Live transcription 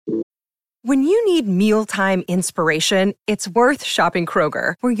When you need mealtime inspiration, it's worth shopping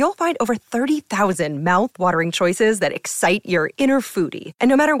Kroger, where you'll find over 30,000 mouth-watering choices that excite your inner foodie. And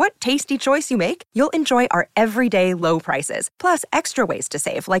no matter what tasty choice you make, you'll enjoy our everyday low prices, plus extra ways to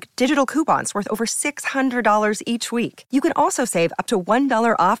save, like digital coupons worth over $600 each week. You can also save up to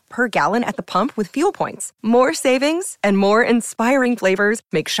 $1 off per gallon at the pump with fuel points. More savings and more inspiring flavors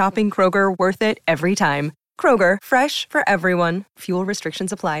make shopping Kroger worth it every time. Kroger, fresh for everyone. Fuel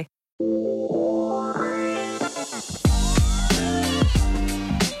restrictions apply.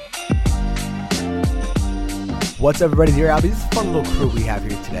 What's up, everybody? Dear Albie, this is a fun little crew we have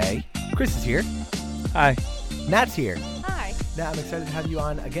here today. Chris is here. Hi. Matt's here. Hi. Now, I'm excited to have you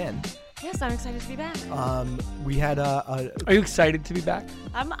on again. Yes, I'm excited to be back. We had Are you excited to be back?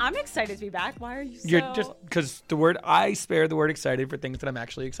 I'm excited to be back. Why are you so... You're just because I spare the word excited for things that I'm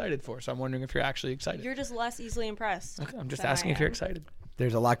actually excited for. So I'm wondering if you're actually excited. You're just less easily impressed. Okay, I'm just asking if you're excited.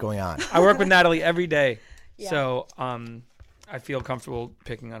 There's a lot going on. I work with Natalie every day, Yeah. so I feel comfortable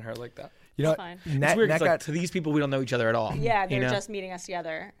picking on her like that. You know, fine. It's weird. It's like, to these people, we don't know each other at all. Yeah, they're you know? just meeting us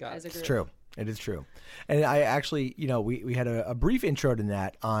together as a group. It's true. It is true. And I actually, we had a brief intro to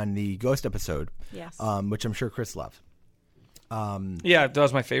Nat on the Ghost episode. Yes. Which I'm sure Chris loved. Yeah, that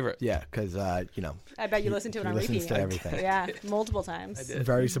was my favorite. Yeah, because, I bet you listened to it on repeat. listens to everything. Yeah, multiple times. I did.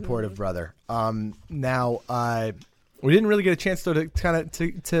 Very supportive brother. Now, we didn't really get a chance though to kind of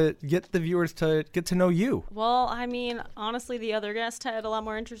to get the viewers to get to know you. Well, I mean, honestly, the other guest had a lot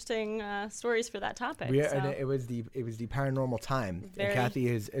more interesting stories for that topic. And it was the paranormal time. Very. And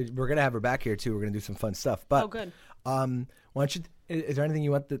Kathy we're gonna have her back here too. We're gonna do some fun stuff. But good. Why don't you? Is there anything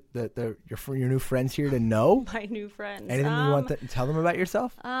you want your new friends here to know? My new friends. Anything you want to tell them about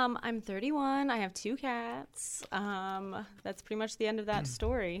yourself? I'm 31. I have 2 cats. That's pretty much the end of that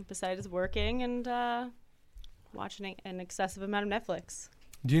story. Besides working and watching an excessive amount of Netflix.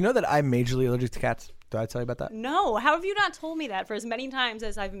 Do you know that I'm majorly allergic to cats? Did I tell you about that? No. How have you not told me that for as many times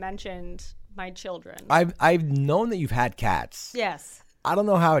as I've mentioned my children? I've known that you've had cats. Yes. I don't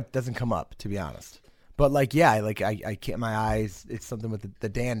know how it doesn't come up, to be honest. But I can't. My eyes. It's something with the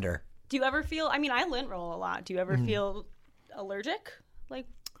dander. Do you ever feel? I mean, I lint roll a lot. Do you ever feel allergic,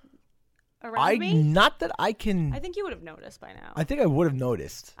 around me? Not that I can. I think you would have noticed by now. I think I would have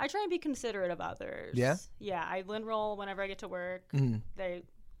noticed. I try and be considerate of others. Yeah? Yeah. I lint roll whenever I get to work. They're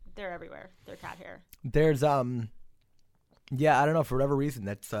everywhere. They're cat hair. There's yeah, I don't know, for whatever reason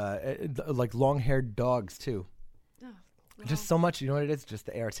that's like long-haired dogs too. Oh, well, Just so much. You know what it is? Just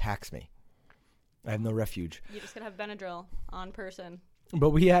the air attacks me. I have no refuge. You just gotta have Benadryl on person.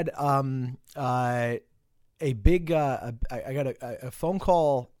 But we had a big. I got a phone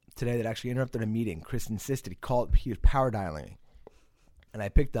call today that actually interrupted a meeting. Chris insisted he was power dialing me, and I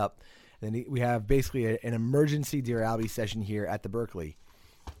picked up. And then we have basically an emergency Dear Albie session here at the Berkeley,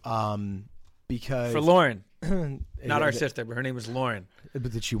 because For Lauren, not our sister, but her name was Lauren.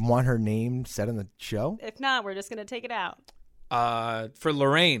 But did she want her name said on the show? If not, we're just gonna take it out. For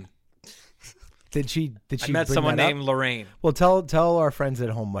Lorraine. Did she? I met someone named Lorraine. Well, tell our friends at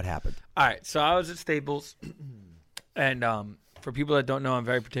home what happened. All right, so I was at Staples, and for people that don't know, I'm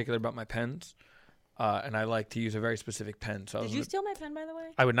very particular about my pens, and I like to use a very specific pen. So Did you steal my pen, by the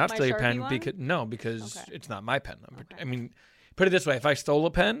way? I would not My steal your Sharpie pen one? because Okay. it's not my pen. Okay. I mean, put it this way: if I stole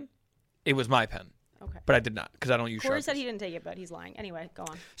a pen, it was my pen, Okay. but I did not because I don't use Corey Sharpies. said he didn't take it, but he's lying. Anyway, go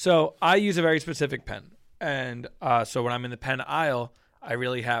on. So I use a very specific pen, and so when I'm in the pen aisle, I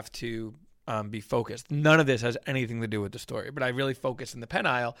really have to be focused. None of this has anything to do with the story, but I really focus in the pen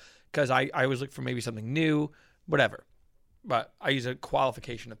aisle because I always look for maybe something new, whatever. But I use a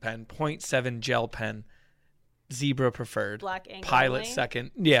qualification of pen, 0.7 gel pen, Zebra preferred, Black ink Pilot only?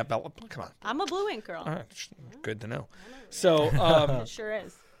 second. Yeah, but come on. I'm a blue ink girl. All right, good to know. So, It sure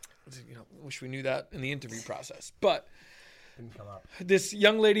is. wish we knew that in the interview process. But this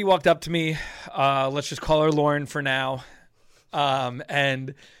young lady walked up to me. Let's just call her Lauren for now.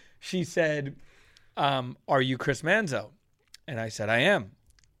 And she said, are you Chris Manzo? And I said, I am.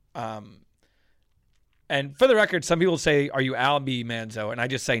 And for the record, some people say, are you Albie Manzo? And I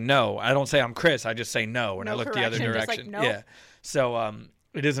just say no. I don't say I'm Chris. I just say no. And I No look the other correction, just like, direction. nope. Yeah. So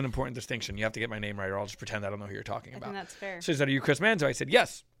it is an important distinction. You have to get my name right or I'll just pretend I don't know who you're talking I about. think that's fair. So she said, are you Chris Manzo? I said,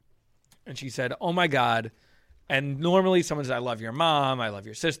 yes. And she said, oh my God. And normally someone says, I love your mom. I love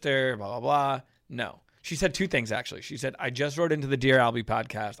your sister, blah, blah, blah. No. She said 2 things, actually. She said, I just wrote into the Dear Albie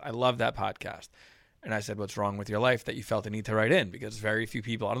podcast. I love that podcast. And I said, what's wrong with your life that you felt the need to write in? Because very few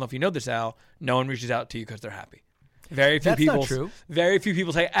people, I don't know if you know this, Al, no one reaches out to you because they're happy. Very few That's people. not true. Very few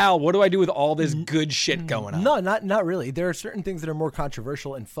people say, Al, what do I do with all this good shit going on? No, not really. There are certain things that are more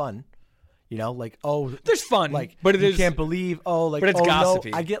controversial and fun. You know, like, oh, There's fun, like, but it you is. can't believe, oh, like, but it's oh,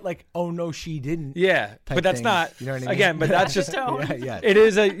 gossipy. no. I get like, oh, no, she didn't. Yeah, type but that's things, not. you know what I mean? Again, but that's just. Yeah. It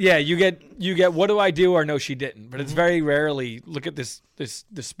is a You get. What do I do? Or no, she didn't. But it's very rarely. Look at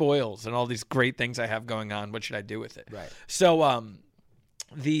the spoils and all these great things I have going on. What should I do with it? Right. So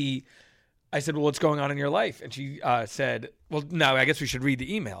I said, well, what's going on in your life? And she said, well, no, I guess we should read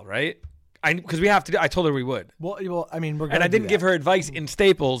the email, right? Because we have to. I told her we would. Well, I mean, we're gonna And I do didn't that. give her advice in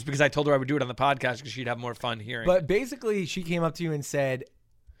Staples because I told her I would do it on the podcast because she'd have more fun hearing. But basically, she came up to you and said,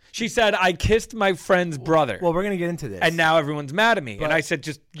 She said, I kissed my friend's brother. well, we're going to get into this. And now everyone's mad at me. But- and I said,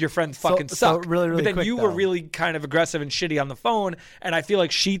 just your friends So- fucking so suck. really, really but then quick, you were though. really kind of aggressive and shitty on the phone. And I feel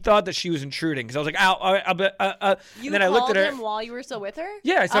like she thought that she was intruding. Because I was like, ow, You and then I looked at her. him while you were still with her?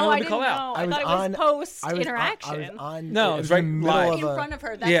 Yeah, I said, oh, let I me call didn't out. know. I thought it was post interaction. No, it it was was right in the middle live. of In a- front of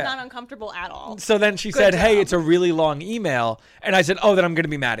her. That's Yeah. not uncomfortable at all. So then she said, hey, it's a really long email. And I said, oh, then I'm going to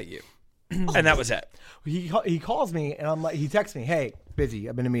be mad at you. And that was it. He calls me, and I'm like, he texts me, hey, busy,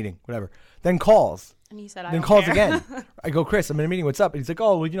 I've been in a meeting, whatever. Then calls. And he said, I Then don't calls care. again. I go, Chris, I'm in a meeting. What's up? And he's like,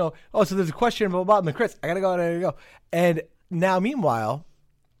 oh, well, so there's a question, blah, blah, blah. I'm like, Chris, I got to go, I got to go. And now, meanwhile,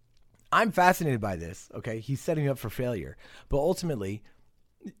 I'm fascinated by this, okay? He's setting me up for failure. But ultimately,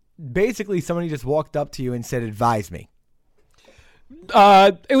 basically, somebody just walked up to you and said, advise me.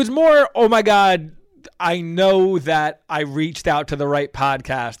 It was more, oh my God, I know that I reached out to the right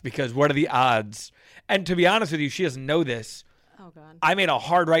podcast because what are the odds? And to be honest with you, she doesn't know this. Oh, God. I made a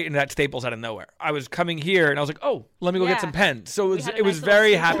hard right into that Staples out of nowhere. I was coming here and I was like, oh, let me go get Yeah. some pens. So We it had a was nice little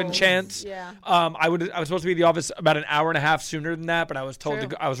very Staples. happen chance. Yeah. I was supposed to be at the office about an hour and a half sooner than that, but I was told True.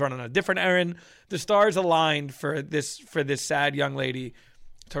 to go, I was running a different errand. The stars aligned for this sad young lady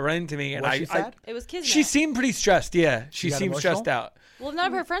to run into me, and Was she sad? It was Kismet. she seemed pretty stressed. Yeah, she got seemed emotional? stressed out. Well, none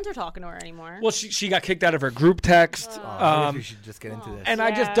of her friends are talking to her anymore. Well, she got kicked out of her group text. Oh, I guess we should just get into this. And I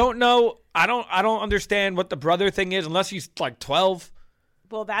just Yeah. don't know. I don't understand what the brother thing is unless he's like 12.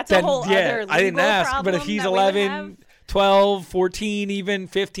 Well, that's Then a whole other legal I didn't ask. But problem if he's that we would 11, have. 12, 14, even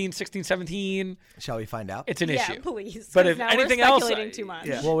 15, 16, 17, Shall we find out? it's an Yeah, issue. please. But 'cause if now anything we're else, speculating too much.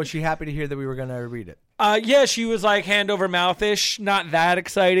 yeah. Well, was she happy to hear that we were going to read it? Yeah, she was like hand over mouth-ish, not that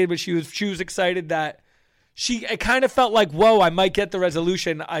excited, but she was excited that it kind of felt like, whoa, I might get the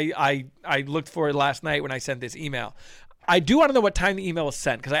resolution I looked for last night when I sent this email. I do want to know what time the email was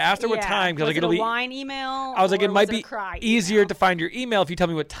sent because I asked her what Yeah. time because Was like it it'll a be. wine email? I was like, or it might was be a cry easier email? to find your email if you tell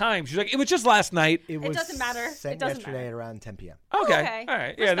me what time. She's like, it was just last night. It was doesn't matter. sent It doesn't yesterday matter. at around 10 p.m. Okay, okay. all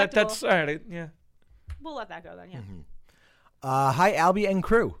right, yeah, that's Respectable. all right, yeah. We'll let that go then. Yeah. Hi, Albie and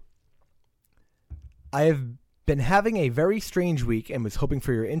crew. I have been having a very strange week and was hoping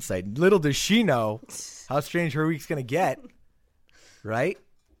for your insight. Little does she know how strange her week's going to get. Right?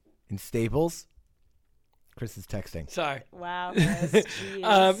 In Staples. Chris is texting. Sorry. Wow. Chris,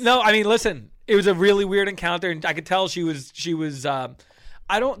 jeez. No, I mean, listen, it was a really weird encounter, and I could tell she was.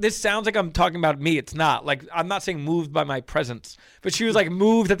 This sounds like I'm talking about me. It's not. Like, I'm not saying moved by my presence, but she was like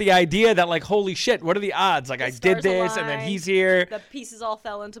moved at the idea that like, holy shit, what are the odds? Like, The I did stars this, and then aligned. he's here. The pieces all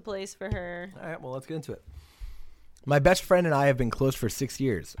fell into place for her. All right, well, let's get into it. My best friend and I have been close for 6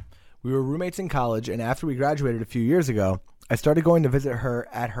 years. We were roommates in college, and after we graduated a few years ago, I started going to visit her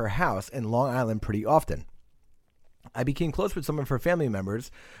at her house in Long Island pretty often. I became close with some of her family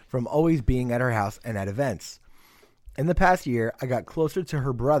members from always being at her house and at events. In the past year, I got closer to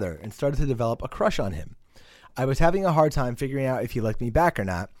her brother and started to develop a crush on him. I was having a hard time figuring out if he liked me back or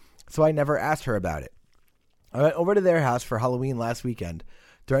not, so I never asked her about it. I went over to their house for Halloween last weekend.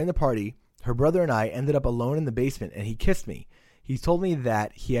 During the party, her brother and I ended up alone in the basement, and he kissed me. He told me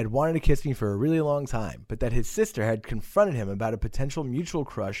that he had wanted to kiss me for a really long time, but that his sister had confronted him about a potential mutual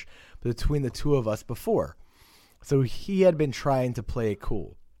crush between the two of us before. So he had been trying to play it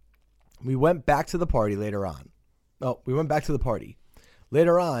cool. We went back to the party later on.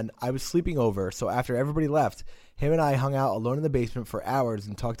 Later on, I was sleeping over, so after everybody left, him and I hung out alone in the basement for hours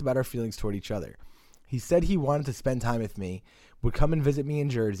and talked about our feelings toward each other. He said he wanted to spend time with me, would come and visit me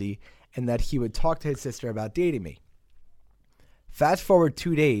in Jersey, and that he would talk to his sister about dating me. Fast forward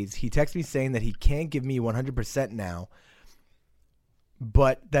 2 days, he texts me saying that he can't give me 100% now,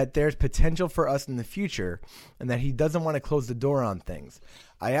 but that there's potential for us in the future and that he doesn't want to close the door on things.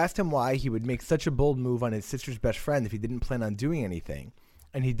 I asked him why he would make such a bold move on his sister's best friend if he didn't plan on doing anything,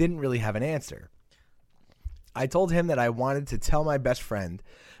 and he didn't really have an answer. I told him that I wanted to tell my best friend,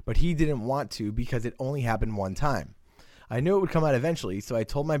 but he didn't want to because it only happened one time. I knew it would come out eventually, so I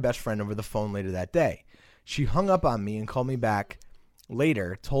told my best friend over the phone later that day. She hung up on me and called me back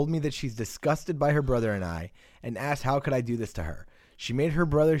later, told me that she's disgusted by her brother and I, and asked how could I do this to her. She made her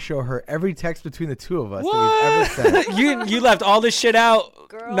brother show her every text between the two of us that we've ever sent. You left all this shit out,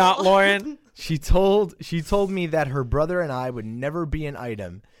 Girl. not Lauren. She told me that her brother and I would never be an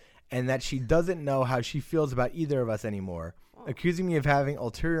item, and that she doesn't know how she feels about either of us anymore, accusing me of having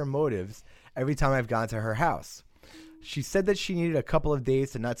ulterior motives every time I've gone to her house. She said that she needed a couple of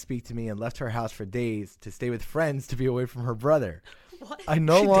days to not speak to me and left her house for days to stay with friends to be away from her brother. What? I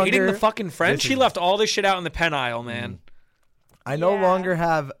no She longer dating the fucking friend. Listen. She left all this shit out in the pen aisle, man. I no Yeah. longer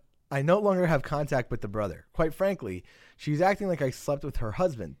have contact with the brother. Quite frankly, she's acting like I slept with her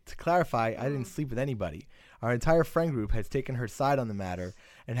husband. To clarify, I didn't sleep with anybody. Our entire friend group has taken her side on the matter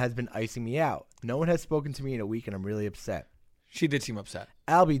and has been icing me out. No one has spoken to me in a week, and I'm really upset. She did seem upset.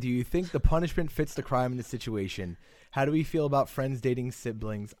 Albie, do you think the punishment fits the crime in this situation? How do we feel about friends dating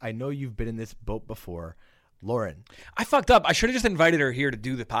siblings? I know you've been in this boat before. Lauren. I fucked up. I should have just invited her here to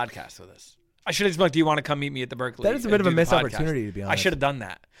do the podcast with us. I should have just been like, do you want to come meet me at the Berkeley? That is a and bit of a do the missed podcast?" opportunity, to be I honest. should have done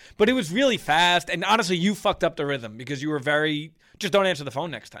that. But it was really fast. And honestly, you fucked up the rhythm because you were just don't answer the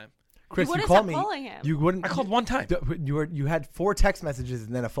phone next time. Chris, you wouldn't called stop me. calling him. You wouldn't. I called one time. You had 4 text messages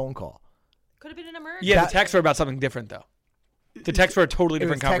and then a phone call. Could have been an emergency. Yeah, That- the texts were about something different, though. The texts were a totally It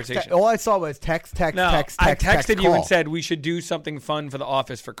was different text, conversation. all I saw was text, No, I texted text, you call. and said we should do something fun for the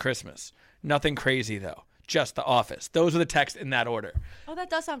office for Christmas. Nothing crazy, though. Just the office. Those were the texts in that order. Oh, that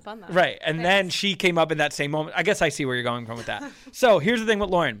does sound fun though. Right. And Thanks. then she came up in that same moment. I guess I see where you're going from with that. So here's the thing with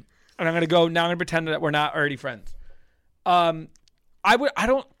Lauren. And I'm going to go now. I'm going to pretend that we're not already friends. I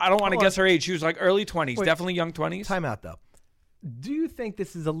don't want to guess her age. She was like early 20s, Wait. definitely young 20s. Time out, though. Do you think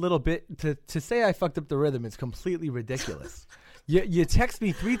this is a little bit to say I fucked up the rhythm is completely ridiculous? You text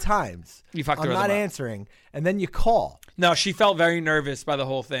me 3 times. You fucked the I'm rhythm not up. answering, and then you call. No, she felt very nervous by the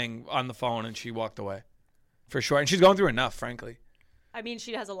whole thing on the phone and she walked away. For sure. And she's going through enough, frankly. I mean,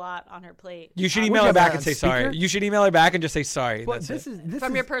 she has a lot on her plate. You should Would email you her have back it and on say speaker? sorry. You should email her back and just say sorry. But That's this it. is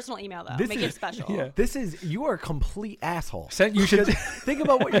From your personal email though. this Make is- it special. Yeah. This is you are a complete asshole. You should Because think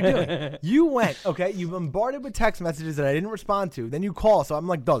about what you're doing. You went, okay, you bombarded with text messages that I didn't respond to. Then you call, so I'm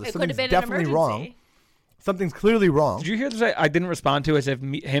like, no, It could have something's been an definitely emergency. wrong. Something's clearly wrong. Did you hear this? I didn't respond to as if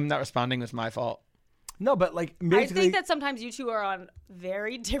him not responding was my fault. No, but like I basically, think that sometimes you two are on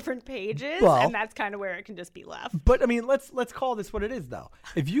very different pages, Well- and that's kind of where it can just be left. but I mean, let's call this what it is, though.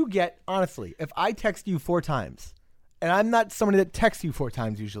 If you get honestly, if I text you 4 times, and I'm not somebody that texts you 4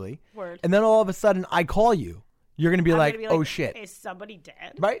 times usually, Word. and then all of a sudden I call you, you're gonna be I'm like, gonna be oh shit, Is somebody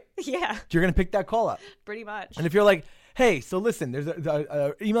dead? right? Yeah, You're gonna pick that call up, pretty much. and if you're like, hey, so listen, there's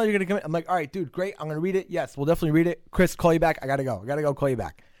a email you're gonna come in. I'm like, all right, dude, great. I'm gonna read it. Yes, we'll definitely read it. Chris, call you back. I gotta go. Call you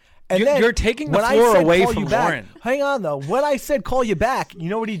back. And You're taking the when I floor said away call from you back- Lauren. Hang on though. When I said call you back, you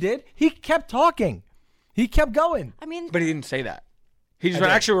know what he did? He kept talking. He kept going. I mean, But he didn't say that. He just I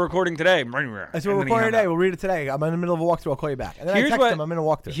went, did. actually, we're recording today. I said, we're And then he recording hung today. up. We'll read it today. I'm in the middle of a walkthrough. I'll call you back. And then I text him. I'm in a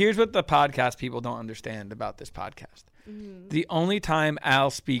walkthrough. Here's what the podcast people don't understand about this podcast. The only time Al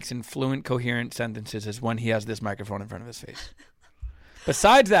speaks in fluent, coherent sentences is when he has this microphone in front of his face.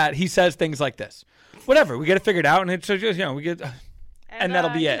 Besides that, he says things like this. Whatever, we get it figured out, and it's just, we get, and that'll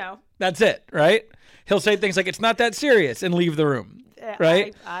be you it. know, That's it, right? He'll say things like, it's not that serious, and leave the room,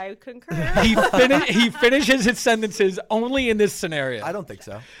 right? I concur. He finishes his sentences only in this scenario. I don't think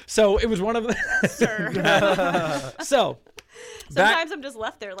so. So it was one of the... Sir. So, Sometimes I'm just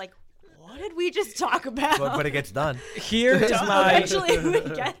left there like, what did we just talk about? But it gets done. here is my... Eventually we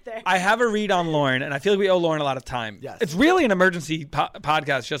get there. I have a read on Lauren, and I feel like we owe Lauren a lot of time. Yes. It's really an emergency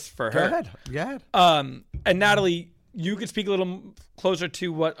podcast just for her. Go ahead. And Natalie, you could speak a little closer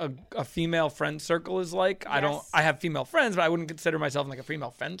to what a female friend circle is like. Yes. I have female friends, but I wouldn't consider myself in like a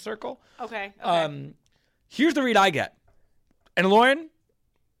female friend circle. Okay. Here's the read I get. And Lauren,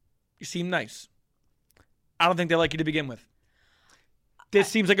 you seem nice. I don't think they like you to begin with. This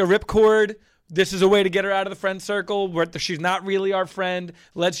seems like a ripcord. This is a way to get her out of the friend circle. Where she's not really our friend.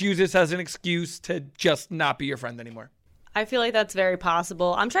 Let's use this as an excuse to just not be your friend anymore. I feel like that's very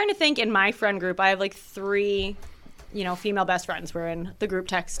possible. I'm trying to think in my friend group. I have like 3, female best friends. We're in the group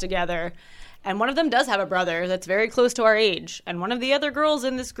text together. And one of them does have a brother that's very close to our age. And one of the other girls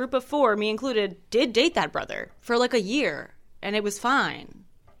in this group of 4, me included, did date that brother for like a year. And it was fine.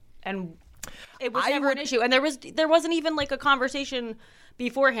 And it was never an issue. And there wasn't even like a conversation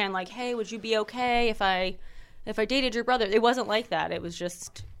beforehand like, hey, would you be okay if I dated your brother? It wasn't like that. It was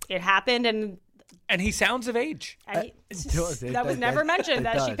just, it happened And he sounds of age. and does. that was never mentioned it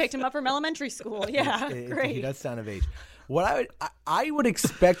that she does. picked him up from elementary school. Yeah, great. He does sound of age. What I would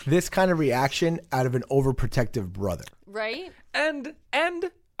expect this kind of reaction out of an overprotective brother. Right? And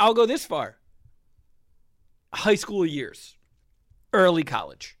I'll go this far. High school years. Early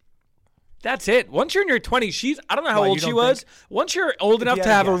college. That's it. Once you're in your 20s, I don't know how Well, old you she don't was. think- Once you're old enough you to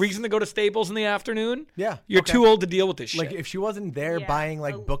had have to a guess. reason to go to Staples in the afternoon, Yeah, you're okay. too old to deal with this shit. Like if she wasn't there Yeah. buying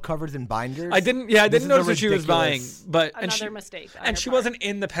like book covers and binders. I didn't notice what she was buying, ridiculous- but Another mistake on And her she part. wasn't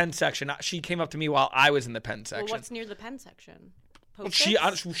in the pen section. She came up to me while I was in the pen Well, section. what's near the pen section? She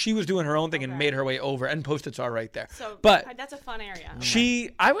Post-its? she was doing her own thing and Okay. made her way over, and Post-its are right there. So, but that's a fun area.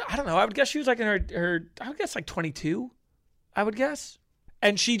 I don't know. I would guess she was like in her I would guess like 22. I would guess.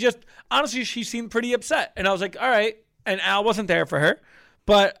 And she just honestly she seemed pretty upset, and I was like, all right. And Al wasn't there for her,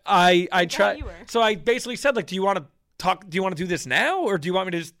 but I tried. you were. So I basically said like, do you want to talk? Do you want to do this now, or do you want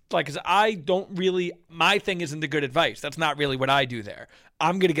me to just like? Because I don't really. My thing isn't the good advice. That's not really what I do there.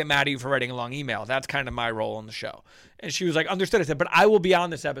 I'm gonna get mad at you for writing a long email. That's kind of my role on the show. And she was like, understood. I said, but I will be on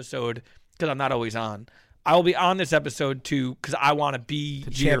this episode because I'm not always on. I will be on this episode too because I want to be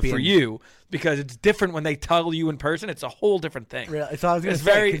here champion. for you, because it's different when they tell you in person. It's a whole different thing. Really? So I was going to It's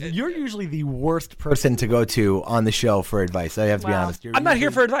say, very- 'cause you're usually the worst person to go to on the show for advice. I have to be Wow. honest. You're I'm not here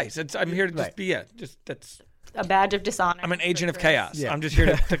usually- for advice. I'm here to just Right. be that's. A badge of dishonor. I'm an agent of for Chris. chaos. Yeah. I'm just here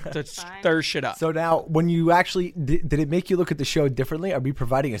to stir shit up. So now, when you actually did it make you look at the show differently? Are we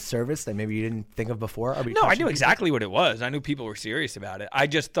providing a service that maybe you didn't think of before? Are we No, I touching knew people? exactly what it was. I knew people were serious about it. I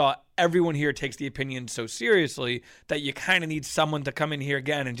just thought everyone here takes the opinion so seriously that you kind of need someone to come in here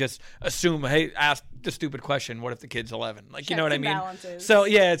again and just assume, hey, ask the stupid question, what if the kid's 11? Like, you know what I Checks and mean? balances. So,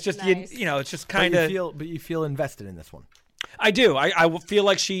 yeah, it's just, Nice. you know, it's just But kind of. you feel invested in this one. I do. I feel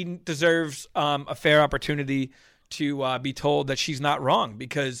like she deserves a fair opportunity to be told that she's not wrong,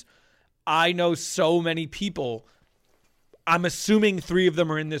 because I know so many people. I'm assuming 3 of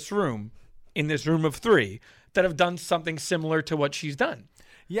them are in this room of 3, that have done something similar to what she's done,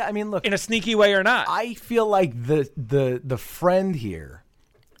 Yeah, I mean, look, in a sneaky way or not. I feel like the friend here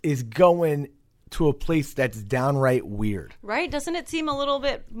is going to a place that's downright weird. Right? Doesn't it seem a little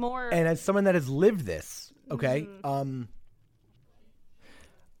bit more? And as someone that has lived this, okay,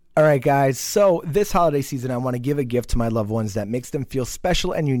 all right, guys. So this holiday season, I want to give a gift to my loved ones that makes them feel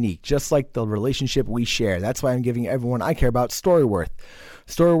special and unique, just like the relationship we share. That's why I'm giving everyone I care about Storyworth.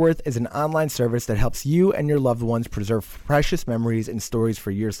 Storyworth is an online service that helps you and your loved ones preserve precious memories and stories for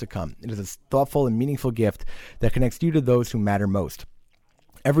years to come. It is a thoughtful and meaningful gift that connects you to those who matter most.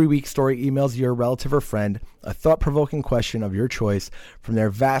 Every week, Story emails your relative or friend a thought-provoking question of your choice from their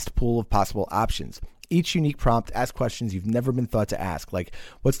vast pool of possible options. Each unique prompt asks questions you've never been thought to ask, like,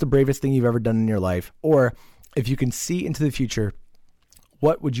 what's the bravest thing you've ever done in your life? Or, if you can see into the future,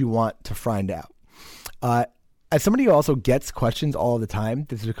 what would you want to find out? As somebody who also gets questions all the time,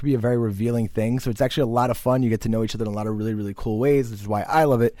 this could be a very revealing thing. So it's actually a lot of fun. You get to know each other in a lot of really, really cool ways. This is why I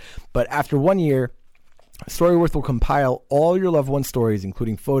love it. But after 1 year, Storyworth will compile all your loved one's stories,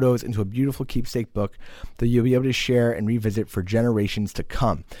 including photos, into a beautiful keepsake book that you'll be able to share and revisit for generations to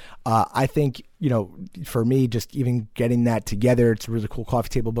come. I think, for me, just even getting that together, it's a really cool coffee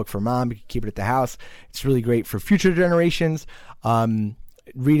table book for mom. You can keep it at the house. It's really great for future generations.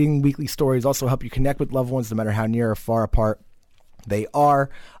 Reading weekly stories also help you connect with loved ones no matter how near or far apart they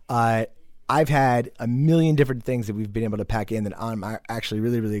are. I've had a million different things that we've been able to pack in that I'm actually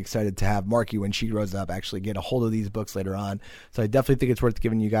really, really excited to have Marky, when she grows up, actually get a hold of these books later on. So I definitely think it's worth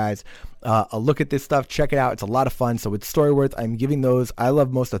giving you guys a look at this stuff. Check it out. It's a lot of fun. So with Storyworth, I'm giving those I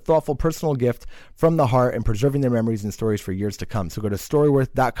love most a thoughtful personal gift from the heart and preserving their memories and stories for years to come. So go to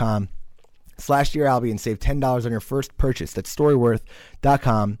storyworth.com/DearAlbie and save $10 on your first purchase. That's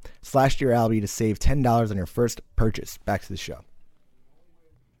storyworth.com/DearAlbie to save $10 on your first purchase. Back to the show.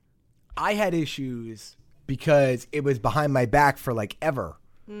 I had issues because it was behind my back for like ever.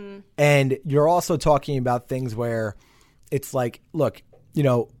 And you're also talking about things where it's like, look,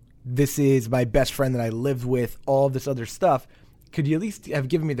 this is my best friend that I lived with, all of this other stuff. Could you at least have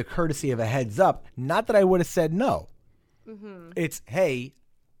given me the courtesy of a heads up? Not that I would have said no. It's, hey,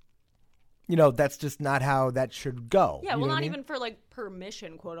 that's just not how that should go. Yeah, You know well, what not I mean? even for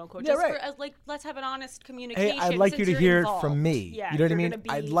permission, quote unquote. Yeah, Just right. for let's have an honest communication. Hey, I'd like you since to you're hear involved. it from me. Yeah, you know what I you're mean? gonna be-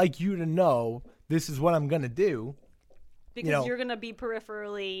 I'd like you to know this is what I'm going to do. because you're going to be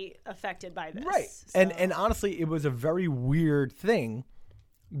peripherally affected by this. Right. So. And honestly, it was a very weird thing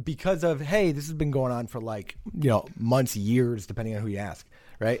because of, hey, this has been going on for months, years, depending on who you ask.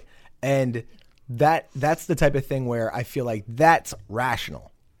 Right. And that's the type of thing where I feel like that's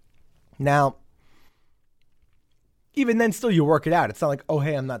rational. Now, even then, still you work it out. It's not like, oh,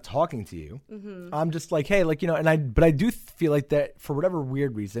 hey, I'm not talking to you. I'm just like, hey, but I do feel like that for whatever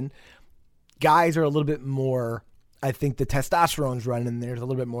weird reason, guys are a little bit more, I think the testosterone's running and there's a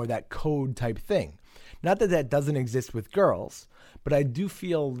little bit more of that code type thing. Not that that doesn't exist with girls, but I do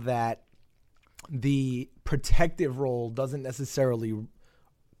feel that the protective role doesn't necessarily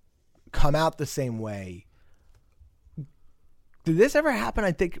come out the same way. Did this ever happen?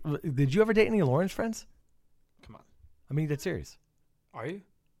 I think. Did you ever date any of Lauren's friends? Come on. I mean, that's serious. Are you?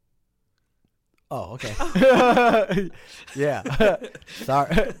 Oh, okay. Yeah.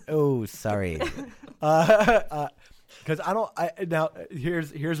 Sorry. Oh, sorry. Because now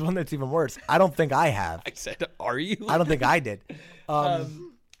here's one that's even worse. I don't think I have. I said, are you? I don't think I did. But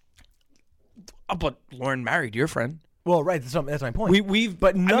Lauren married your friend. Well, right. That's my point.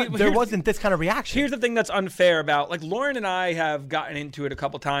 There wasn't this kind of reaction. Here's the thing that's unfair about, like, Lauren and I have gotten into it a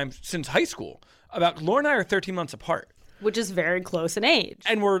couple times since high school. Lauren and I are 13 months apart. Which is very close in age.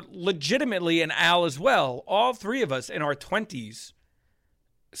 And we're legitimately, and Al as well, all three of us in our 20s,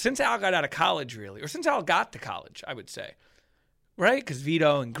 since Al got out of college, really, or since Al got to college, I would say, right? Because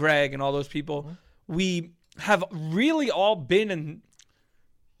Vito and Greg and all those people, we have really all been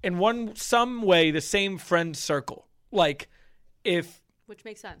in some way the same friend circle. Like, which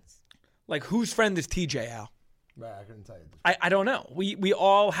makes sense. Like, whose friend is TJ, Al? Right, I couldn't tell you. I don't know. We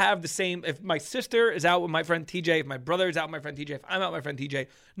all have the same. If my sister is out with my friend TJ, if my brother is out with my friend TJ, if I'm out with my friend TJ,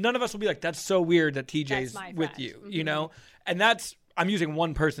 none of us will be like, that's so weird that TJ's with you, you know? And I'm using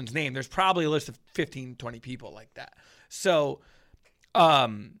one person's name. There's probably a list of 15, 20 people like that. So,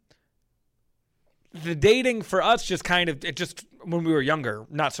 the dating for us just when we were younger,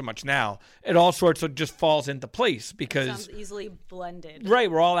 not so much now, it all sorts of just falls into place because sounds easily blended.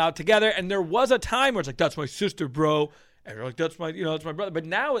 Right, we're all out together, and there was a time where it's like, that's my sister, bro, and you're like, that's my brother. But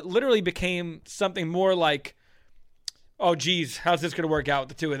now it literally became something more like, oh, geez, how's this going to work out with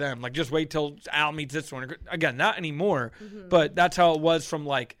the two of them? Like, just wait till Al meets this one. Again, not anymore, but that's how it was from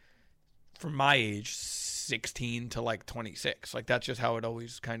my age, 16 to like 26. Like, that's just how it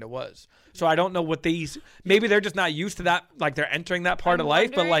always kind of was. So I don't know what maybe they're just not used to that, like they're entering that part of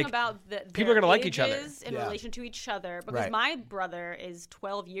life, but like people are going to like each other in relation to each other, because my brother is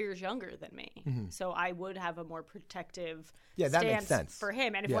 12 years younger than me. So I would have a more protective that makes sense for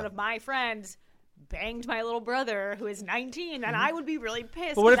him. And if one of my friends banged my little brother who is 19, then I would be really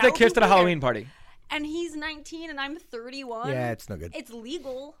pissed. But what if they kissed at a Halloween party? And he's 19 and I'm 31. Yeah, it's no good. It's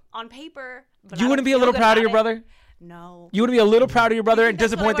legal on paper. But you wouldn't be a little proud of your brother? No. You would be a little proud of your brother and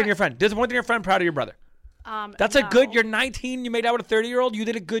disappointed in your friend. Disappointed in your friend, proud of your brother. That's a good. You're 19. You made out with a 30-year-old. You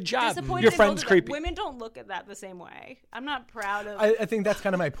did a good job. Your friend's creepy. Women don't look at that the same way. I'm not proud of. I think that's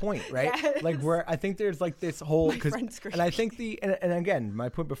kind of my point, right? Yes. Like where I think there's like this whole and I think and again my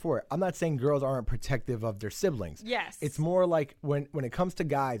point before. I'm not saying girls aren't protective of their siblings. Yes. It's more like when it comes to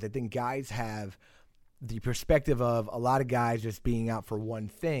guys. I think guys have the perspective of a lot of guys just being out for one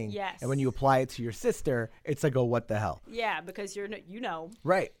thing. Yes. And when you apply it to your sister, it's like, oh, what the hell? Yeah, because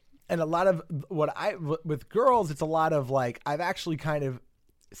Right. And a lot of with girls, it's a lot of like, I've actually kind of,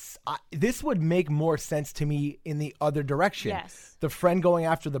 this would make more sense to me in the other direction. Yes. The friend going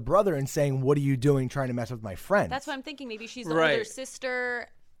after the brother and saying, what are you doing trying to mess with my friend? That's what I'm thinking. Maybe she's the older sister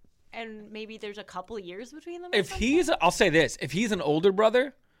and maybe there's a couple of years between them. I'll say this, if he's an older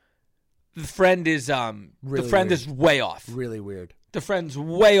brother, the friend is is way off. Really weird. The friend's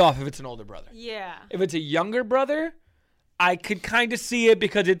way off if it's an older brother. Yeah. If it's a younger brother, I could kind of see it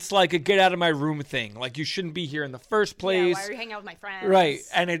because it's like a get out of my room thing. Like, you shouldn't be here in the first place. Yeah, why are you hanging out with my friends? Right.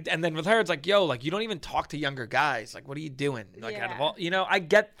 And then with her, it's like, yo, like, you don't even talk to younger guys. Like, what are you doing? Like, out of all,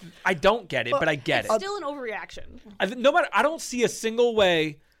 I don't get it, but I get it. It's still an overreaction. I don't see a single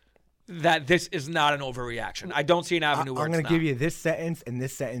way that this is not an overreaction. I don't see an avenue where I'm going to give you this sentence and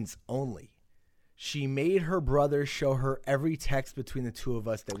this sentence only. She made her brother show her every text between the two of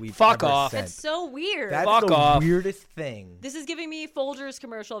us that we've ever sent. That's so weird. That's weirdest thing. This is giving me Folgers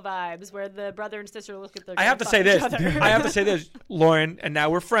commercial vibes where the brother and sister look at their I have to say this, Lauren, and now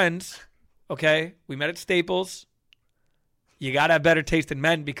we're friends, okay? We met at Staples. You got to have better taste in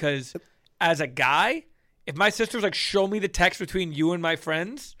men because as a guy, if my sister was like, show me the text between you and my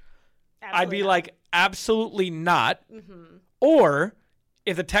friends, I'd be like, absolutely not. Mm-hmm. Or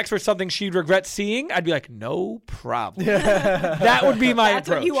if the text were something she'd regret seeing, I'd be like, no problem. That would be my approach.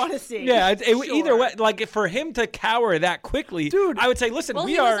 That's what you want to see. Yeah, either way, like for him to cower that quickly, dude, I would say, listen,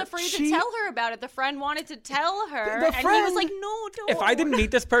 he was afraid to tell her about it. The friend wanted to tell her, and he was like, no, don't. If I didn't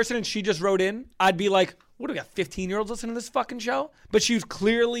meet this person and she just wrote in, I'd be like, what do we got, 15-year-olds listening to this fucking show? But she was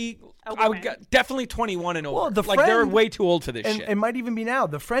clearly, definitely 21 and over. Well, they're way too old for this shit. It might even be now.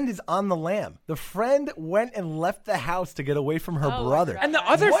 The friend is on the lam. The friend went and left the house to get away from her brother. And the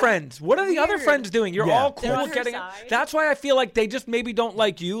other friends, what are the other friends doing? You're all cool getting it. That's why I feel like they just maybe don't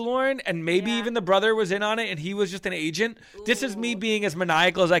like you, Lauren, and maybe even the brother was in on it and he was just an agent. Ooh. This is me being as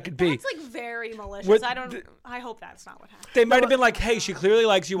maniacal as I could be. That's like very malicious. I hope that's not what happened. They might have been like, hey, she clearly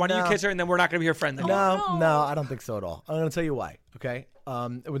likes you. Why don't you kiss her and then we're not going to be her friend then? No, I don't think so at all. I'm going to tell you why, okay?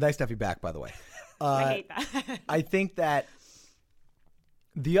 Nice to have you back, by the way. I hate that. I think that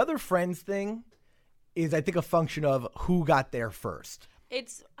the other friends thing is, I think, a function of who got there first.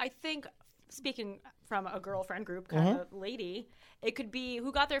 I think, speaking from a girlfriend group kind of lady, it could be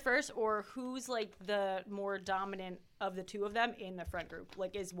who got there first or who's like the more dominant of the two of them in the friend group.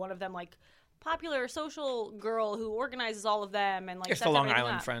 Like, is one of them like popular social girl who organizes all of them and like It's sets the Long everything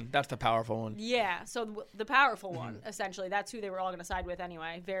Island up? friend. That's the powerful one. Yeah, so the powerful one, essentially, that's who they were all going to side with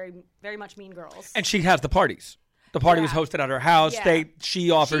anyway. Very, very much Mean Girls. And she has the parties. The party was hosted at her house. Yeah.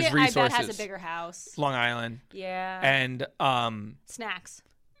 She offers resources. I bet has a bigger house. Long Island. Yeah. And Snacks.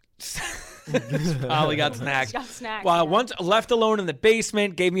 Ollie got snacks. She got snacks. Well, yeah. once left alone in the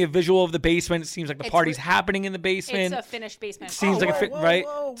basement, gave me a visual of the basement. It seems like the party's happening in the basement. It's a finished basement. Seems like a fit, whoa, right?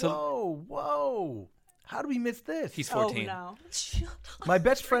 Whoa. How do we miss this? He's 14. Oh, no. My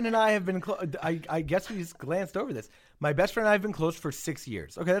best friend and I have been I guess we just glanced over this. My best friend and I have been close for 6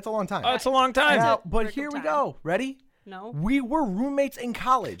 years. Okay, that's a long time. Oh, it's a long time. Now, but Brick here of we time. go. Ready? No. We were roommates in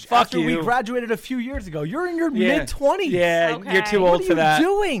college. Fuck after we you. graduated a few years ago. You're in your Yeah. mid-20s. Yeah, Okay. you're too What old are for you that.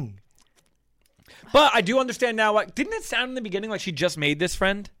 doing? But I do understand now. Didn't it sound in the beginning like she just made this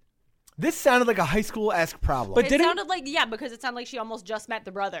friend? This sounded like a high school-esque problem. But It didn't- sounded like, because it sounded like she almost just met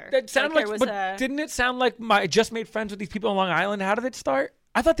the brother. It sounded like, there was but a, didn't it sound like I just made friends with these people on Long Island? How did it start?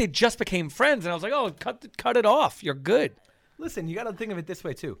 I thought they just became friends, and I was like, oh, cut it off. You're good. Listen, you got to think of it this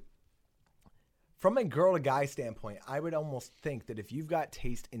way, too. From a girl-to-guy standpoint, I would almost think that if you've got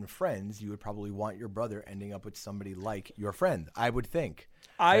taste in friends, you would probably want your brother ending up with somebody like your friend. I would think.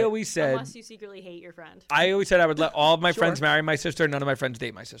 I always said unless you secretly hate your friend. I would let all of my Sure. friends marry my sister. None of my friends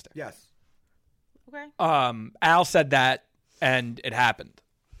date my sister. Yes. Okay. Al said that, and it happened.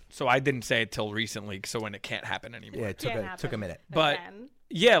 So I didn't say it till recently. So when it can't happen anymore. Yeah, it Can't took happen a minute. But Again.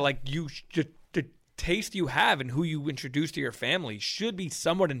 yeah, like the taste you have and who you introduce to your family should be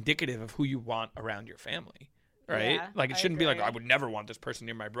somewhat indicative of who you want around your family, right? Yeah, like it I shouldn't be like, agree. I would never want this person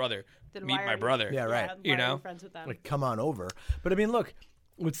near my brother. Then Meet why my are you- brother. Yeah, right. why You are know? friends with them? Like, come on over. But I mean, look,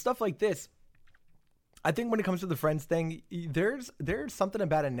 with stuff like this, I think when it comes to the friends thing, there's something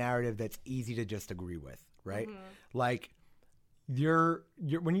about a narrative that's easy to just agree with, right? Like, you're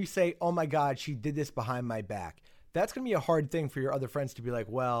when you say, "Oh my God, she did this behind my back," that's gonna be a hard thing for your other friends to be like,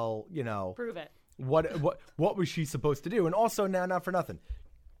 "Well, you know, Prove it. what was she supposed to do?" And also, now, not for nothing,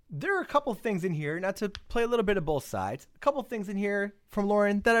 there are a couple things in here, not to play a little bit of both sides, a couple things in here from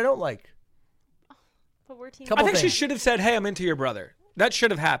Lauren that I don't like. But we're team. Couple I think she things. should have said, "Hey, I'm into your brother." That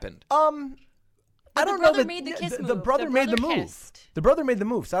should have happened. I don't the brother know that made the kiss the move. brother The made the brother move. kissed. The brother made the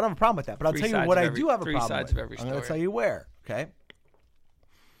move, so I don't have a problem with that. But I'll Three tell you sides what of I every- do have a three problem sides with. of every I'm going to story. tell you where. Okay.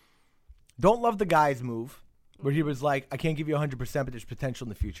 Don't love the guy's move where he was like, "I can't give you 100%, but there's potential in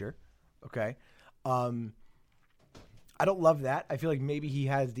the future." Okay. I don't love that. I feel like maybe he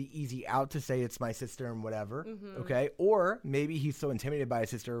has the easy out to say it's my sister and whatever. Okay. Or maybe he's so intimidated by his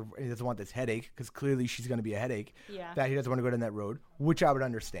sister and he doesn't want this headache because clearly she's going to be a headache. Yeah. That he doesn't want to go down that road, which I would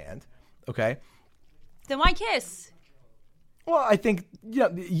understand. Okay. Then why kiss? Well, I think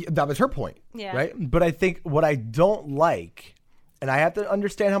that was her point, Yeah. right? But I think what I don't like, and I have to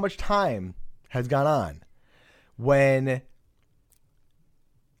understand how much time has gone on, when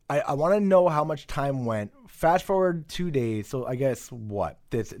I want to know how much time went. Fast forward 2 days, so I guess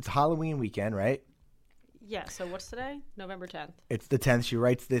it's Halloween weekend, right? Yeah. So what's today? November 10th. It's the 10th. She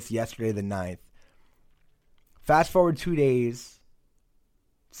writes this yesterday, the 9th. Fast forward 2 days.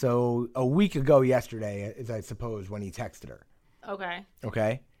 So a week ago yesterday is, I suppose, when he texted her. Okay.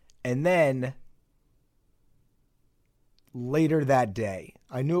 Okay. And then later that day,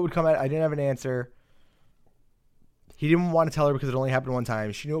 I knew it would come out. I didn't have an answer. He didn't want to tell her because it only happened one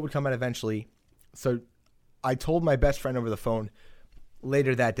time. She knew it would come out eventually. So I told my best friend over the phone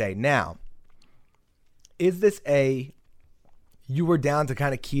later that day. Now, is this you were down to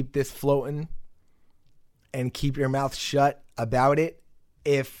kind of keep this floating and keep your mouth shut about it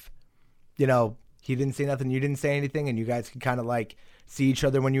if, he didn't say nothing, you didn't say anything, and you guys could kind of like see each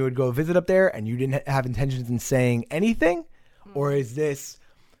other when you would go visit up there and you didn't have intentions in saying anything? Or is this,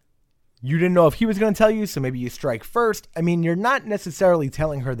 you didn't know if he was going to tell you, so maybe you strike first? I mean, you're not necessarily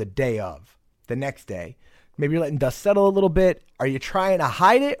telling her the day of, the next day. Maybe you're letting dust settle a little bit. Are you trying to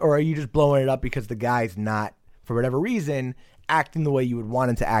hide it, or are you just blowing it up because the guy's not, for whatever reason, acting the way you would want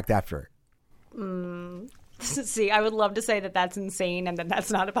him to act after it? See, I would love to say that that's insane and that that's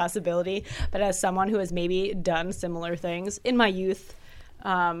not a possibility. But as someone who has maybe done similar things in my youth,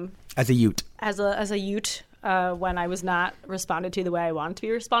 As a ute. as a ute, when I was not responded to the way I wanted to be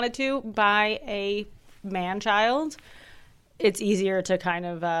responded to by a man-child, it's easier to kind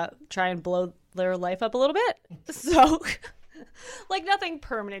of try and blow their life up a little bit. So Like nothing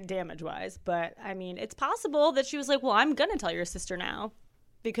permanent damage wise, but I mean, it's possible that she was like, well, I'm going to tell your sister now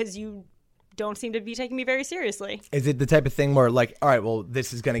because you don't seem to be taking me very seriously. Is it the type of thing where like, all right, well,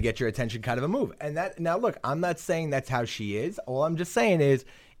 this is going to get your attention kind of a move? And that, now look, I'm not saying that's how she is. All I'm just saying is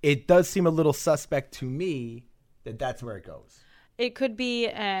it does seem a little suspect to me that that's where it goes. It could be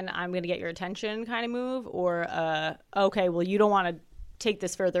an I'm going to get your attention kind of move, or okay, well, you don't want to take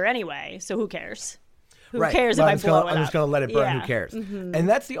this further anyway, so who cares? Who Right. cares Well, if I blow it up? I'm just going to let it burn. Yeah. Who cares? And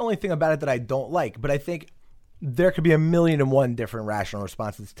that's the only thing about it that I don't like. But I think there could be 1,000,001 different rational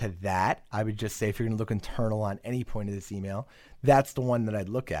responses to that. I would just say if you're going to look internal on any point of this email, that's the one that I'd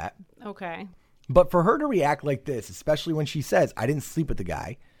look at. Okay. But for her to react like this, especially when she says, I didn't sleep with the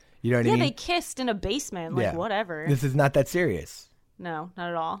guy, you know what I Yeah, mean? they kissed in a basement, like whatever. This is not that serious. No, not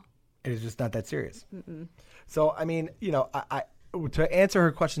at all. It is just not that serious. So, I mean, you know, I to answer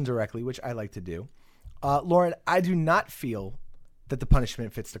her question directly, which I like to do, Lauren, I do not feel that the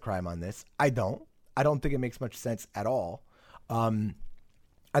punishment fits the crime on this. I don't think it makes much sense at all.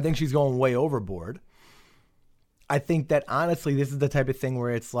 I think she's going way overboard. I think that, honestly, this is the type of thing where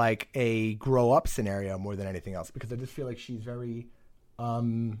it's like a grow-up scenario more than anything else, because I just feel like she's very,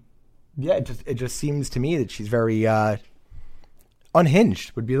 it just seems to me that she's very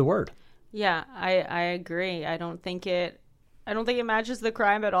unhinged would be the word. Yeah, I agree. I don't think it matches the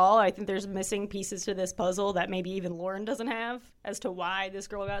crime at all. I think there's missing pieces to this puzzle that maybe even Lauren doesn't have as to why this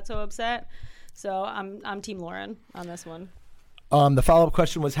girl got so upset. So I'm Team Lauren on this one. The follow-up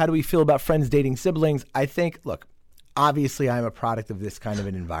question was, how do we feel about friends dating siblings? I think, look, obviously I'm a product of this kind of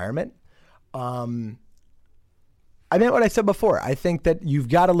an environment. I meant what I said before. I think that you've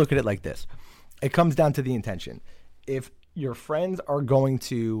got to look at it like this. It comes down to the intention. If your friends are going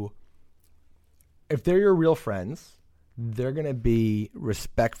to, if they're your real friends, they're going to be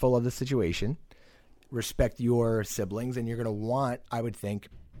respectful of the situation, respect your siblings, and you're going to want, I would think,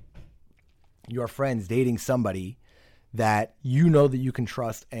 your friends dating somebody that you know that you can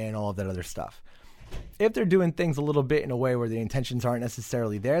trust and all of that other stuff. If they're doing things a little bit in a way where the intentions aren't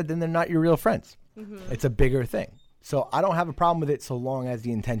necessarily there, then they're not your real friends. Mm-hmm. It's a bigger thing. So I don't have a problem with it so long as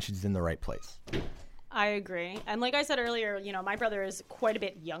the intention's in the right place. I agree. And like I said earlier, you know, my brother is quite a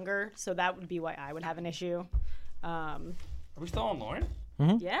bit younger, so that would be why I would have an issue. Are we still on Lauren?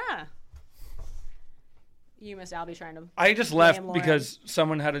 Yeah. You missed Albie trying to. I just left because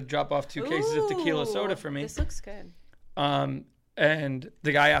someone had to drop off 2 cases of tequila soda for me. This looks good. And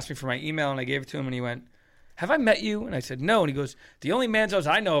the guy asked me for my email, and I gave it to him, and he went, "Have I met you?" And I said, "No." And he goes, "The only Manzos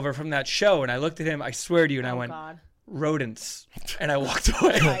I know of are from that show." And I looked at him, I swear to you, and I went, God. "Rodents." And I walked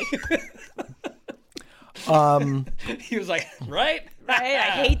away. He was like, right? Right?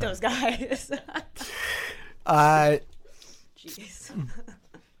 I hate those guys. Jeez.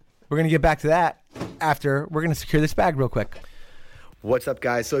 We're going to get back to that after we're going to secure this bag real quick. What's up,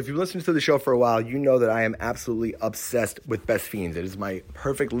 guys? So if you've listened to the show for a while, you know that I am absolutely obsessed with Best Fiends. It is my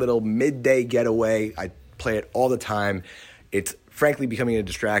perfect little midday getaway. I play it all the time. It's frankly becoming a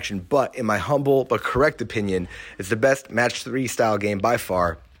distraction, but in my humble but correct opinion, it's the best Match 3 style game by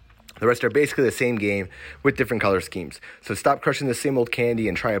far. The rest are basically the same game with different color schemes. So stop crushing the same old candy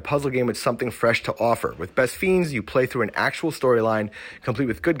and try a puzzle game with something fresh to offer. With Best Fiends, you play through an actual storyline, complete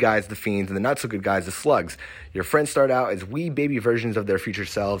with good guys, the fiends, and the not-so-good guys, the slugs. Your friends start out as wee baby versions of their future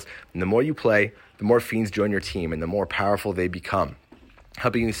selves, and the more you play, the more fiends join your team, and the more powerful they become,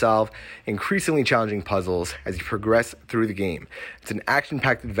 helping you solve increasingly challenging puzzles as you progress through the game. It's an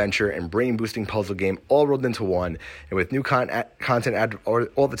action-packed adventure and brain-boosting puzzle game all rolled into one, and with new content added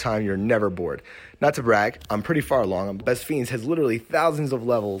all the time, you're never bored. Not to brag, I'm pretty far along. Best Fiends has literally thousands of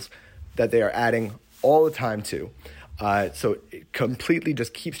levels that they are adding all the time too. So it completely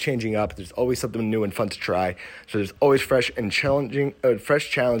just keeps changing up. There's always something new and fun to try. So there's always fresh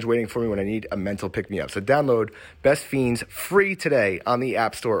challenge waiting for me when I need a mental pick-me-up. So download Best Fiends free today on the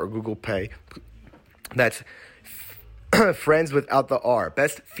App Store or Google Play. That's friends without the R.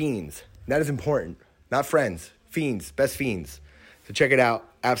 Best Fiends. That is important. Not friends. Fiends. Best Fiends. So check it out.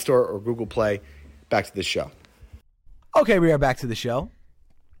 App Store or Google Play. Back to the show. Okay, we are back to the show.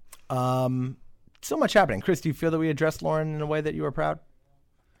 So much happening. Chris, do you feel that we addressed Lauren in a way that you were proud?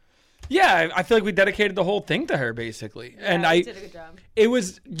 Yeah, I feel like we dedicated the whole thing to her, basically. Yeah, and you did a good job. It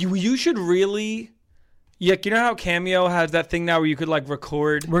was, you should really, you know how Cameo has that thing now where you could like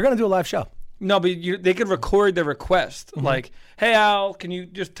record? We're going to do a live show. No, but they could record the request. Mm-hmm. Like, hey, Al, can you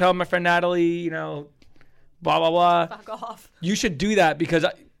just tell my friend Natalie, you know, blah, blah, blah. Fuck off. You should do that because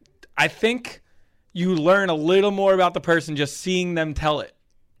I think you learn a little more about the person just seeing them tell it.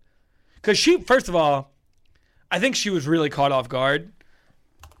 Because first of all, I think she was really caught off guard.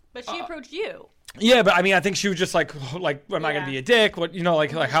 But she approached you. Yeah, but I mean, I think she was just like, am I going Yeah. to be a dick? What,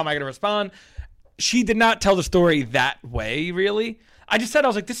 like how am I going to respond? She did not tell the story that way, really. I just said, I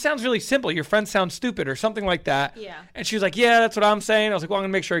was like, this sounds really simple. Your friend sounds stupid or something like that. Yeah. And she was like, yeah, that's what I'm saying. I was like, well, I'm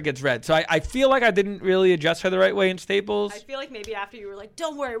going to make sure it gets read. So I feel like I didn't really address her the right way in Staples. I feel like maybe after you were like,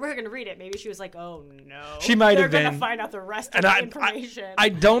 don't worry, we're going to read it. Maybe she was like, oh, no. She might have They're been. going to find out the rest of And the I information.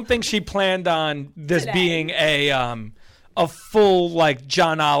 don't think she planned on this Today. being a full like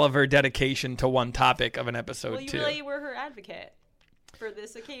John Oliver dedication to one topic of an episode well, you too. really were her advocate for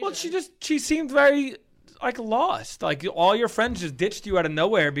this occasion. Well, she seemed very like lost. Like all your friends just ditched you out of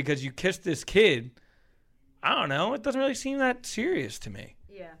nowhere because you kissed this kid. I don't know. It doesn't really seem that serious to me.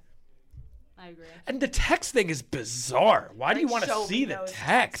 Yeah. I agree. And the text thing is bizarre. Why do you want to Show see me the those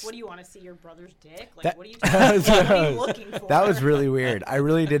text? What do you want to see your brother's dick? Like, That- what are you talking about? What are you looking for? That was really weird. I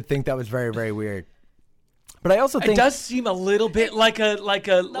really did think that was very, very weird. But I also think It does seem a little bit like a the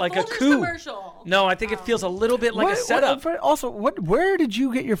Folgers Folgers commercial. No, I think it feels a little bit like a setup. Where did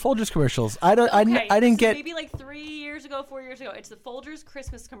you get your Folgers commercials? I don't. Okay, I didn't so get. maybe like 4 years ago. It's the Folgers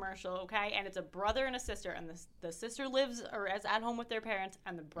Christmas commercial, okay? And it's a brother and a sister, and the sister lives or is at home with their parents,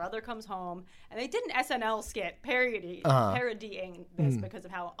 and the brother comes home, and they did an SNL skit parodying this because of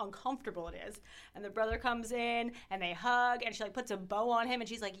how uncomfortable it is. And the brother comes in, and they hug, and she like puts a bow on him, and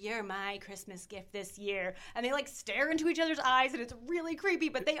she's like, "You're my Christmas gift this year." And they like stare into each other's eyes, and it's really creepy.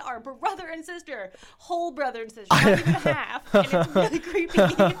 But they are brother and sister, whole brother and sister, not even half, and it's really creepy.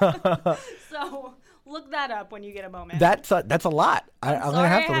 So look that up when you get a moment. That's a lot. I'm Sorry, gonna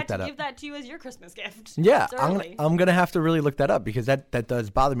have to I look had that to up. give that to you as your Christmas gift. Yeah, It's early. I'm gonna have to really look that up because that does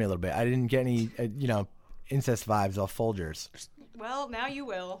bother me a little bit. I didn't get any incest vibes off Folgers. Well, now you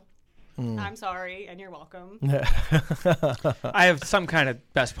will. I'm sorry, and you're welcome. I have some kind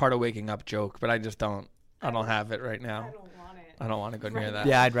of best part of waking up joke, but I just don't. I don't have it right now. I don't want it. I don't want to go near that.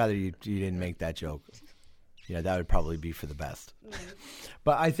 Yeah, I'd rather you didn't make that joke. Yeah, that would probably be for the best.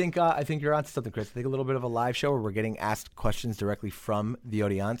 But I think you're onto something, Chris. I think a little bit of a live show where we're getting asked questions directly from the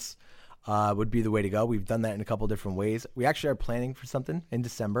audience would be the way to go. We've done that in a couple different ways. We actually are planning for something in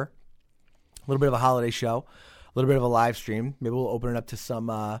December. A little bit of a holiday show, a little bit of a live stream. Maybe we'll open it up to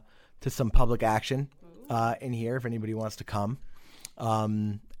some public action in here if anybody wants to come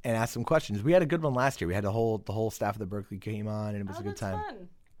and ask some questions. We had a good one last year. We had the whole staff of the Berkeley came on, and it was a good time. Fun.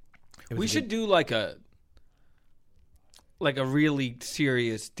 We should do like a really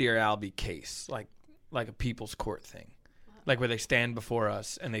serious Dear Albie case, like a people's court thing, like where they stand before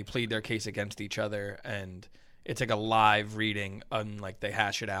us and they plead their case against each other, and it's like a live reading, and like they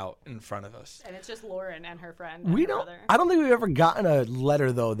hash it out in front of us. And it's just Lauren and her friend. And We her don't. brother. I don't think we've ever gotten a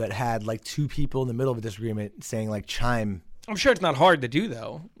letter though that had like two people in the middle of a disagreement saying like chime. I'm sure it's not hard to do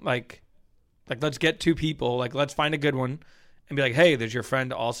though. Like let's get two people, like let's find a good one, and be like, hey, does your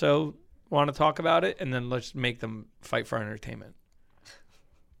friend also want to talk about it? And then let's make them fight for our entertainment.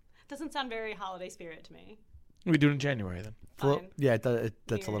 Doesn't sound very holiday spirit to me. We do it in January then. Fine. Yeah,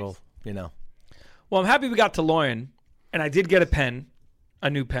 that's a New little, Well, I'm happy we got to Lauren, and I did get a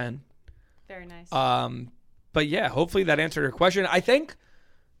new pen. Very nice. But yeah, hopefully that answered her question. I think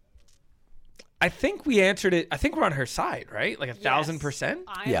we answered it. I think we're on her side, right? Like 1,000%.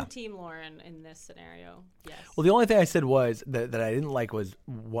 I am Yeah. Team Lauren in this scenario. Yes. Well, the only thing I said was that I didn't like was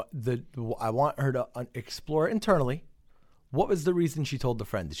I want her to explore internally. What was the reason she told the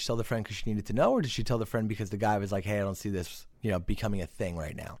friend? Did she tell the friend because she needed to know, or did she tell the friend because the guy was like, "Hey, I don't see this, becoming a thing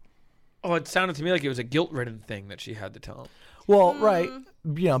right now"? Oh, it sounded to me like it was a guilt-ridden thing that she had to tell him. Well, right,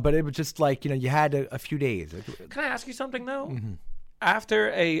 but it was just like you had a few days. Can I ask you something though? After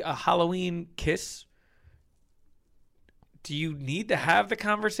a Halloween kiss, do you need to have the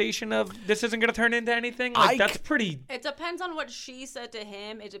conversation of this isn't going to turn into anything? Like that's pretty. It depends on what she said to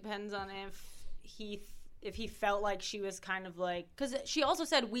him. It depends on if he felt like she was kind of like, because she also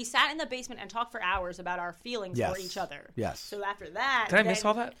said we sat in the basement and talked for hours about our feelings for each other. Yes. So after that, Did I miss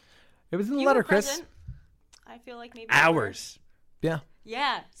all that? It was in the you letter, were Chris. present. I feel like maybe Hours. Yeah.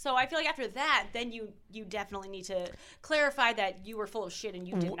 Yeah. So I feel like after that, then you definitely need to clarify that you were full of shit and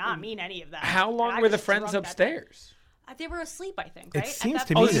you did not mean any of that. How And long I were was the just friends drunk that day. upstairs? They were asleep, I think. Right? It At seems that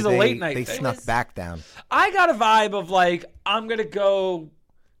to point. me this is that a late night they thing. snuck It was- back down. I got a vibe of like I'm gonna go,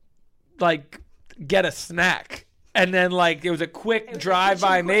 like get a snack, and then like it was a quick was a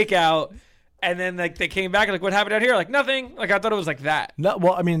drive-by kitchen quick. makeout, and then like they came back and like what happened out here? Like nothing. Like I thought it was like that. No,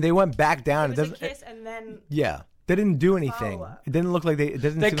 well, I mean, they went back down. It was a kiss and then Yeah, they didn't do anything. Follow-up. It didn't look like it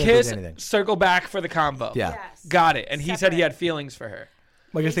doesn't The seem like they kiss, did anything. circle back for the combo. Yeah. yes. Got it. And he said he Separate. had feelings for her.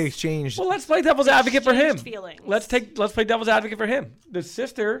 I guess they exchanged. Well, let's play devil's advocate for him. Exchanged feelings. Let's play devil's advocate for him. The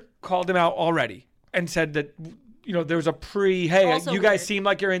sister called him out already and said that there was a hey, Also you guys weird. seem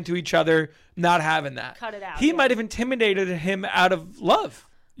like you're into each other, not having that. Cut it out, He yeah. might have intimidated him out of love.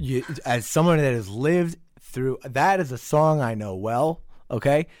 As someone that has lived through, that is a song I know well.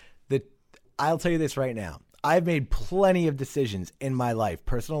 Okay, I'll tell you this right now. I've made plenty of decisions in my life,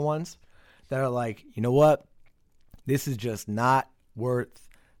 personal ones, that are like, you know what, this is just not worth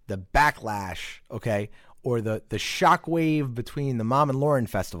the backlash. Okay, or the shockwave between the Mom and Lauren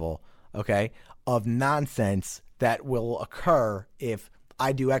festival. Okay, of nonsense that will occur if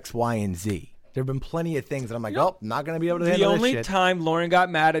I do X, Y, and Z. There have been plenty of things that I'm like, I'm not going to be able to The handle only this shit. time Lauren got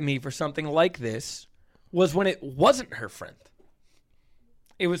mad at me for something like this was when it wasn't her friend.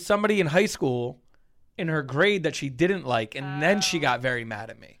 It was somebody in high school in her grade that she didn't like, and then she got very mad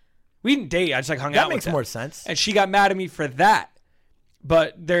at me. We didn't date. I just hung That out with makes them. more sense. And she got mad at me for that.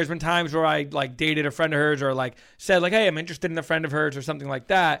 But there's been times where I dated a friend of hers or said hey, I'm interested in a friend of hers or something like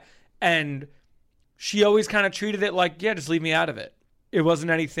that. And she always kind of treated it like, yeah, just leave me out of it. It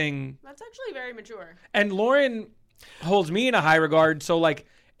wasn't anything. That's actually very mature. And Lauren holds me in a high regard. So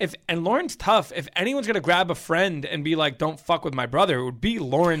and Lauren's tough. If anyone's going to grab a friend and be like, don't fuck with my brother, it would be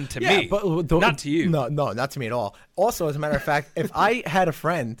Lauren to me. But not to you. No, not to me at all. Also, as a matter of fact, if I had a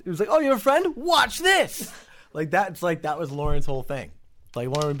friend, it was like, oh, you have a friend? Watch this. That was Lauren's whole thing.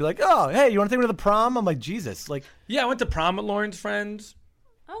 Lauren would be like, oh, hey, you want to take me to the prom? I'm like, Jesus. Yeah, I went to prom with Lauren's friends.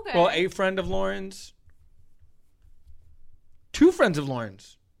 Okay. Well, a friend of Lauren's. 2 friends of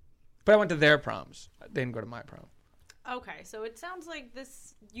Lauren's. But I went to their proms. They didn't go to my prom. Okay, so it sounds like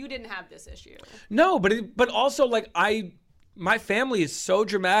you didn't have this issue. No, but also my family is so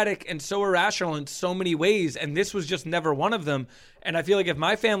dramatic and so irrational in so many ways, and this was just never one of them. And I feel like if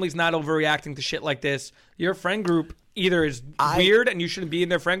my family's not overreacting to shit like this, your friend group either is weird and you shouldn't be in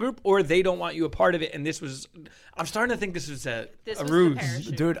their friend group, or they don't want you a part of it. And I'm starting to think this was a was the ruse.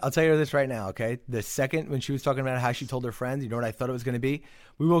 parachute. Dude, I'll tell you this right now, okay? The second when she was talking about how she told her friends, you know what I thought it was going to be?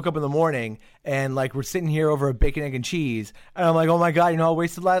 We woke up in the morning and we're sitting here over a bacon, egg, and cheese. And I'm like, oh my God, you know how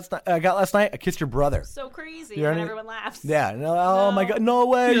wasted I got last night? I kissed your brother. So crazy, You know what and I mean? everyone laughs. Yeah. Oh my God, no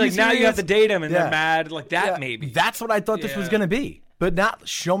way. You're You now you have to serious? date him and Yeah. they're mad like that Yeah, maybe. That's what I thought this was Yeah. going to be. But not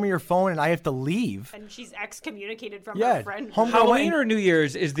show me your phone and I have to leave. And she's excommunicated from Yeah, her friend. home- group. Halloween or New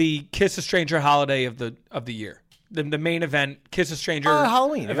Year's is the Kiss a Stranger holiday of the year. The main event, Kiss a Stranger.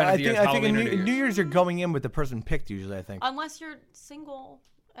 Halloween. Event I of the year think, is I think Halloween or in New Year's you're going in with the person picked usually, I think. Unless you're single,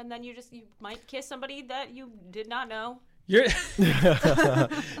 and then you might kiss somebody that you did not know.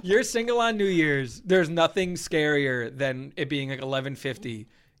 You're single on New Year's. There's nothing scarier than it being 11:50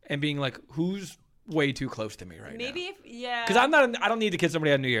 and being like, who's way too close to me right now? Maybe Because I don't need to kiss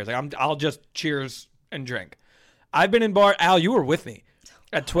somebody on New Year's. I'll just cheers and drink. I've been in bar. Al, you were with me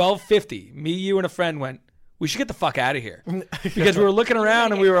at 12:50. Me, you, and a friend went. We should get the fuck out of here because we were looking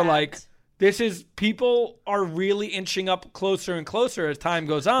around and we were like, people are really inching up closer and closer as time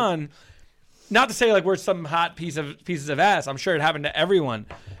goes on. Not to say we're some hot pieces of ass. I'm sure it happened to everyone,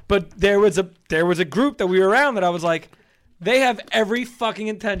 but there was a group that we were around that I was like, they have every fucking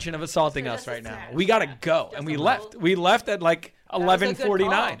intention of assaulting us right now. We gotta go, and we left. We left at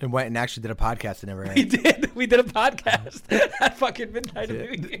 11:49. And went and actually did a podcast and everything. We did. We did a podcast at fucking midnight of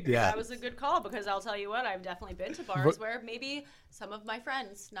New Year. Yeah. that was a good call, because I'll tell you what, I've definitely been to bars where maybe some of my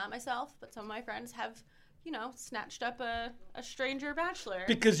friends, not myself, but some of my friends have, snatched up a stranger bachelor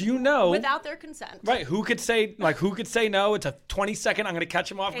Because without their consent. right? Who could say no? It's a 20-second. I'm gonna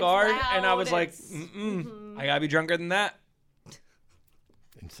catch him off It's guard, and I loud, was like, it's- I gotta be drunker than that.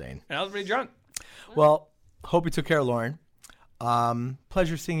 Insane. And I was pretty drunk. Well, hope you took care of Lauren.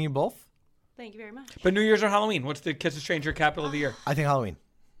 Pleasure seeing you both. Thank you very much. But New Year's or Halloween? What's the Kiss a Stranger capital of the year? I think Halloween.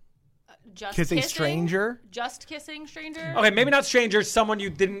 Just Kiss a kissing? stranger? Just kissing stranger? Okay, maybe not strangers. Someone you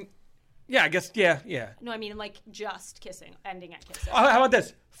didn't. Yeah, I guess. Yeah. No, I mean just kissing, ending at kissing. How about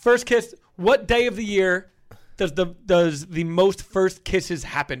this? First kiss. What day of the year does the most first kisses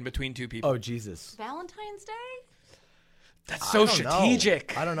happen between two people? Oh, Jesus. Valentine's Day? That's so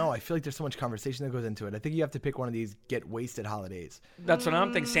strategic. I don't know. I feel like there's so much conversation that goes into it. I think you have to pick one of these get wasted holidays. That's what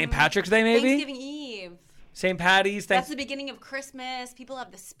I'm thinking. St. Patrick's Day, maybe. Thanksgiving Eve. St. Patty's. That's the beginning of Christmas. People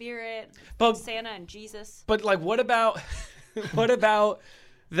have the spirit. But- Santa and Jesus. But what about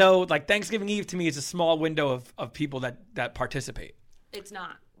though? Thanksgiving Eve to me is a small window of people that participate. It's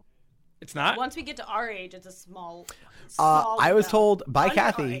not. It's not. Once we get to our age, it's a small I was window. told by Under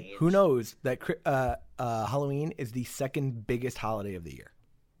our Kathy, age. who knows, that Halloween is the second biggest holiday of the year.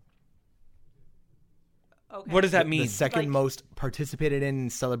 Okay. What does that mean? The second most participated in,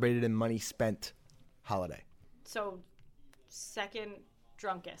 celebrated, and money spent holiday. So, second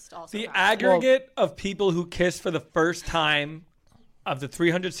drunkest also. The counts. aggregate of people who kiss for the first time of the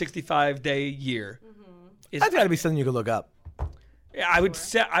 365-day year That's got to be something you could look up. I would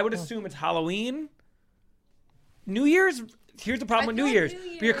assume it's Halloween. New Year's. Here's the problem with New Year's.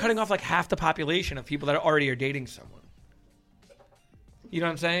 But you're cutting off like half the population of people that already are dating someone. You know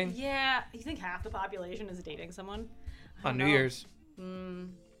what I'm saying? Yeah. You think half the population is dating someone? On New Year's.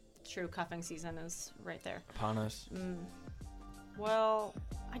 True. Cuffing season is right there. Upon us. Well,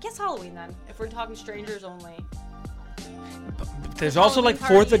 I guess Halloween then. If we're talking strangers only. There's also like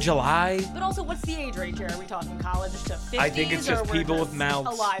Halloween 4th of July. But also, what's the age range here? Are we talking college to 50s? I think it's just or we're people with mouths.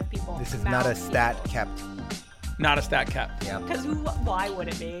 Alive people. This is not a stat kept. Not a stat cap. Yeah. Because why would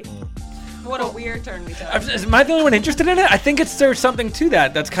it be? What a weird turn we took. Am I the only one interested in it? I think there's something to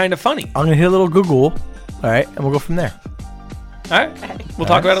that that's kind of funny. I'm gonna hit a little Google. All right, and we'll go from there. All right. We'll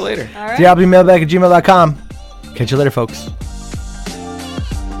talk about it later. All right. DRLBmailbag@gmail.com. Catch you later, folks.